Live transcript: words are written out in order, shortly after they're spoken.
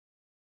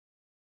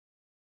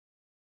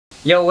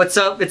Yo, what's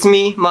up? It's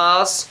me,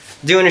 Miles,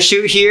 doing a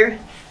shoot here,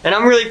 and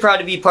I'm really proud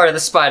to be part of the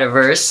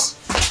Spiderverse.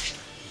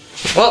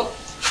 Well,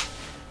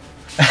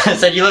 I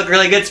said you look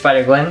really good,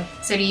 Spider-Gwen.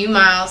 So do you,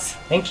 Miles.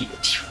 Thank you.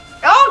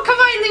 Oh, come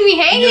on, leave me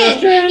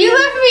hanging. You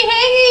left me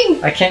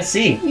hanging. I can't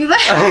see. You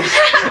left.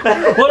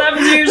 What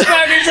happened to your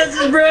spider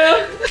senses,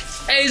 bro?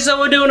 Hey, so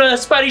we're doing a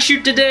Spidey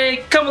shoot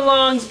today. Come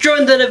along,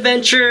 join the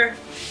adventure.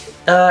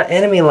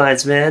 Anime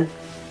lines, man.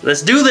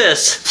 Let's do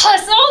this.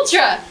 Plus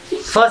Ultra.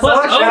 Plus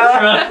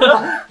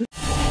Ultra.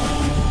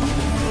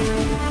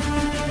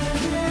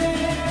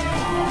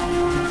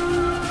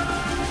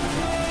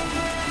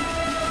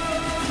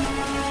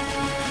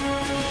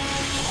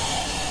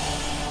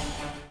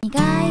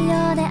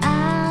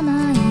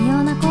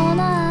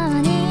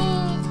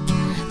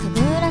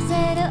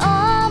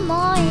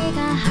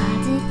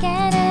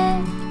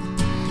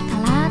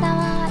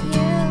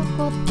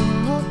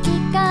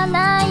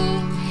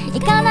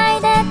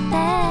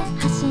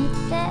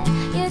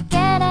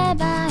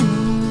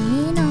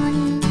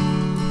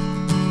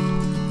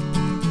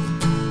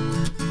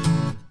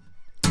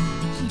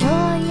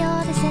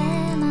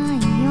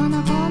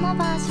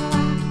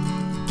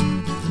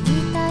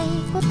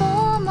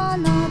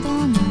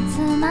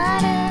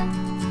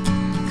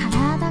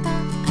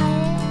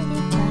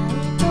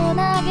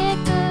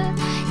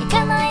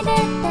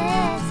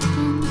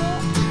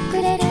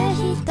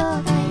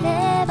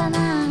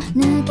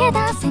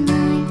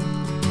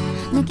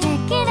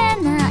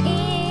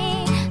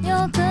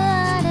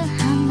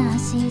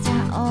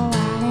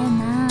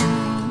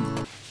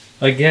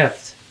 A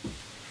gift.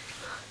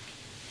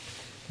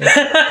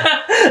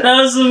 That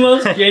was the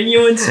most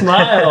genuine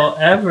smile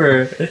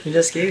ever. You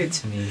just gave it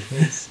to me.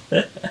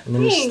 And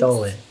then you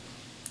stole it.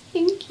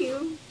 Thank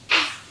you.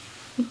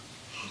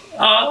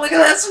 Oh, look at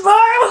that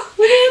smile!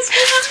 Look at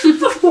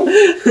that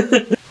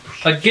smile!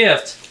 A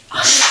gift.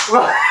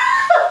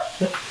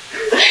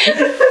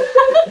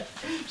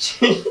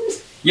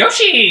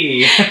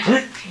 Yoshi!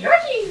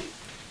 Yoshi!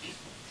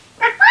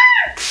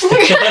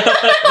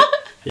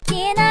 消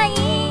えない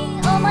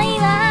想い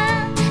は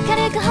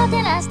軽くほ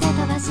てらして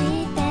飛ばして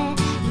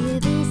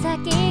指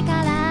先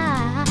か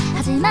ら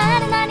始ま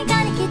る何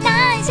かに期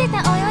待して泳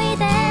い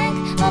で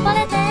登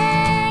れて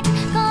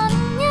今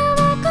夜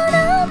はこの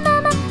ま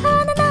ま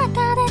泡の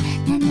中で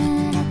眠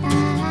れた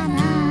らな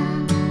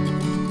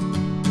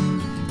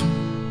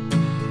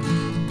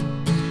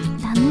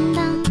だんだ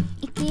ん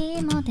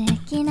息もで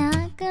きな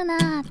く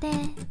なって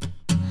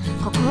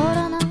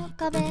心の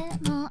壁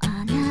も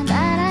穴だ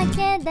ら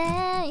けで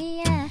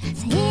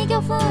制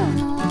御不能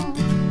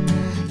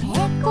結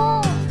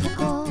構不幸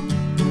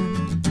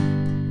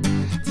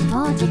自暴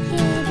自棄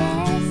で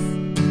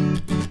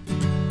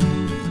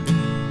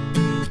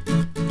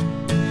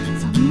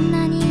すそんな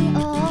に多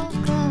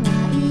くは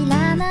い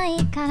らない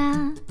から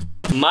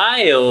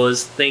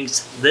Miles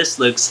thinks this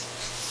looks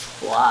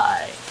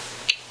fly.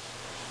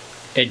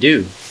 I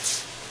do.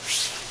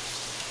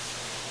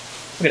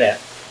 Look at that.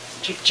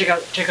 Check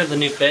out the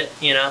new fit,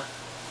 you know?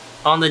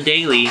 On the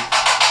daily,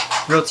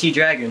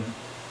 RealTDragon.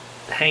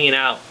 hanging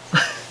out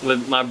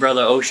with my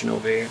brother Ocean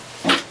over here.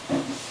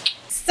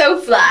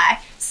 So fly.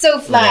 So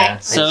fly. Yeah.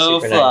 So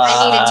super fly. nice.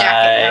 I need a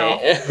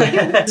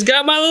jacket now. It's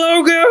got my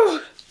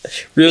logo!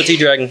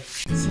 RealTDragon.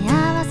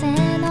 幸せ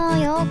の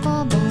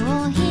横棒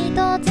一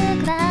つ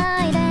く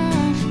らいで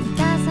満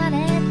たされ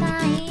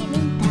たい満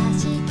た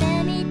して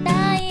みた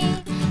い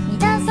満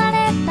たされ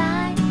た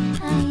い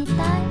会いた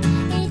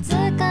いいつ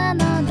かの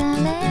誰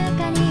か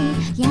に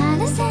や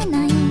るせな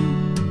い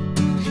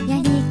や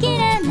りきれ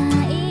な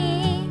い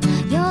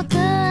よくあ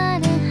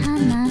る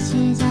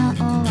話じゃ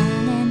終わ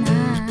れない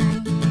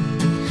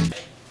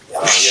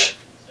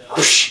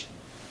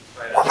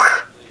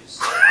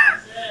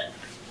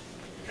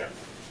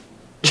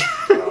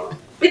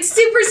It's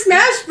Super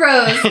Smash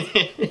Bros.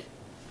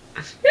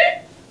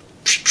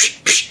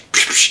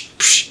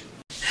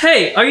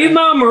 Hey, are you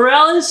Miles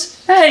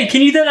Morales? Hey,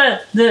 can you do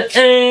that?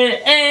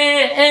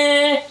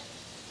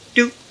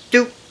 Doop,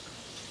 doop.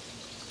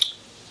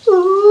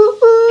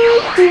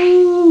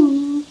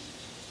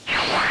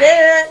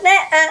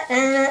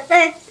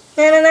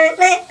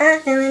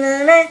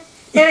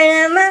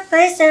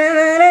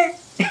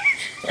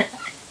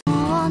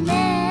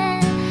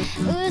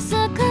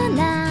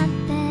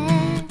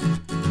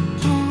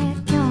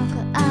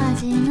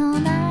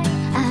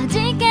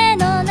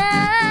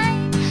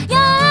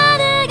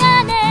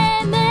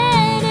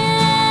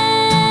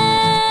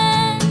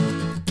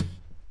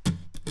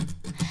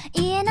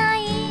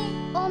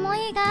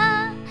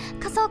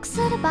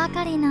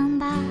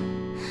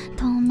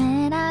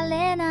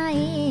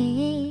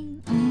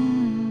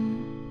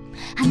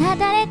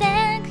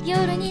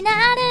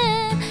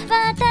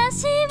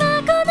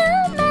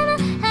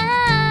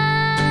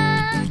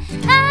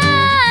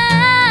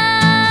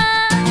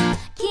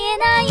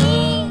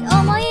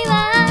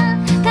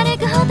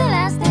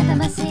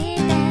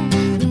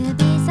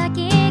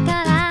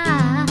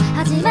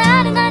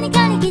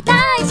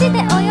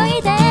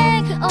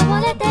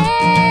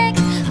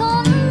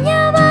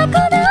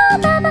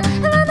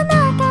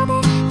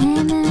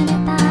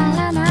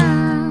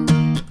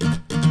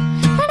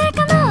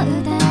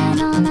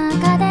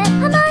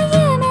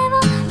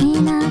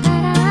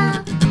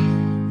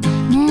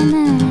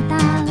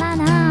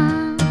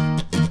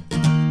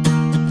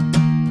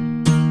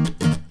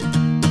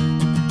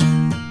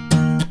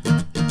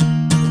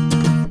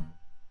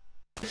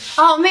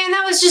 Oh man,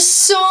 that was just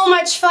so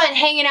much fun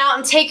hanging out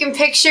and taking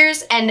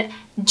pictures and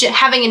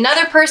having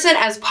another person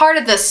as part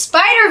of the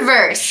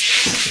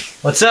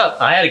Spiderverse. What's up?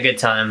 I had a good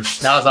time.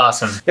 That was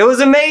awesome. It was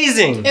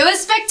amazing. It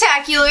was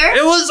spectacular.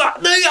 It was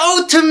the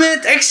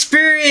ultimate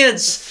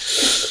experience.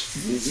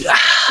 So you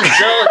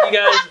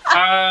guys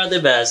are the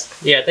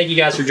best. Yeah, thank you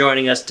guys for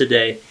joining us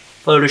today.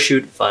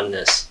 Photoshoot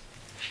funness.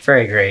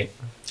 Very great.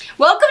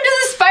 Welcome to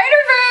the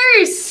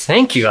Spiderverse.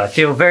 Thank you. I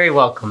feel very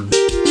welcome.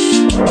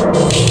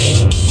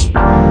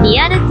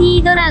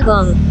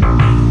 RealTDragon.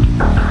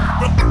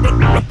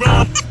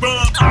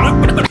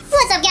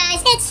 What's up,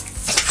 guys? It's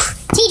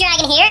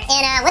T-Dragon here,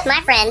 and with my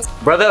friends,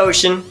 Brother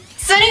Ocean.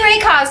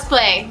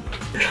 SunnyRaeCosplay.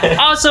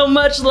 Also,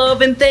 much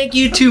love and thank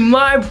you to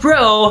my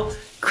bro,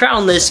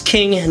 Crownless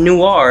King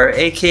Noir,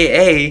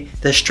 aka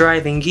the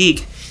Striving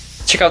Geek.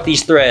 Check out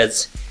these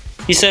threads.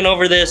 He sent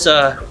over this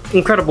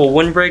incredible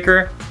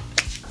windbreaker.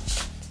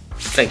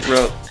 Thanks,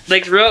 bro.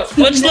 Thanks, bro.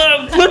 Much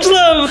love. Much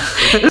love.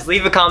 Just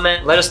leave a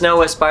comment. Let us know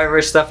what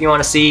Spiderverse stuff you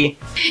want to see.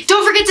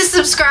 Don't forget to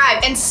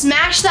subscribe and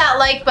smash that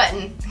like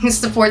button to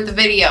support the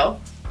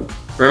video.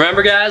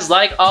 Remember, guys,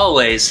 like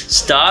always,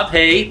 stop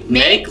hate,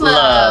 make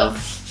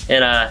love.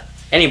 And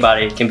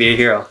anybody can be a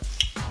hero.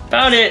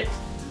 Found it.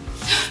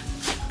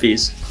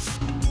 Peace.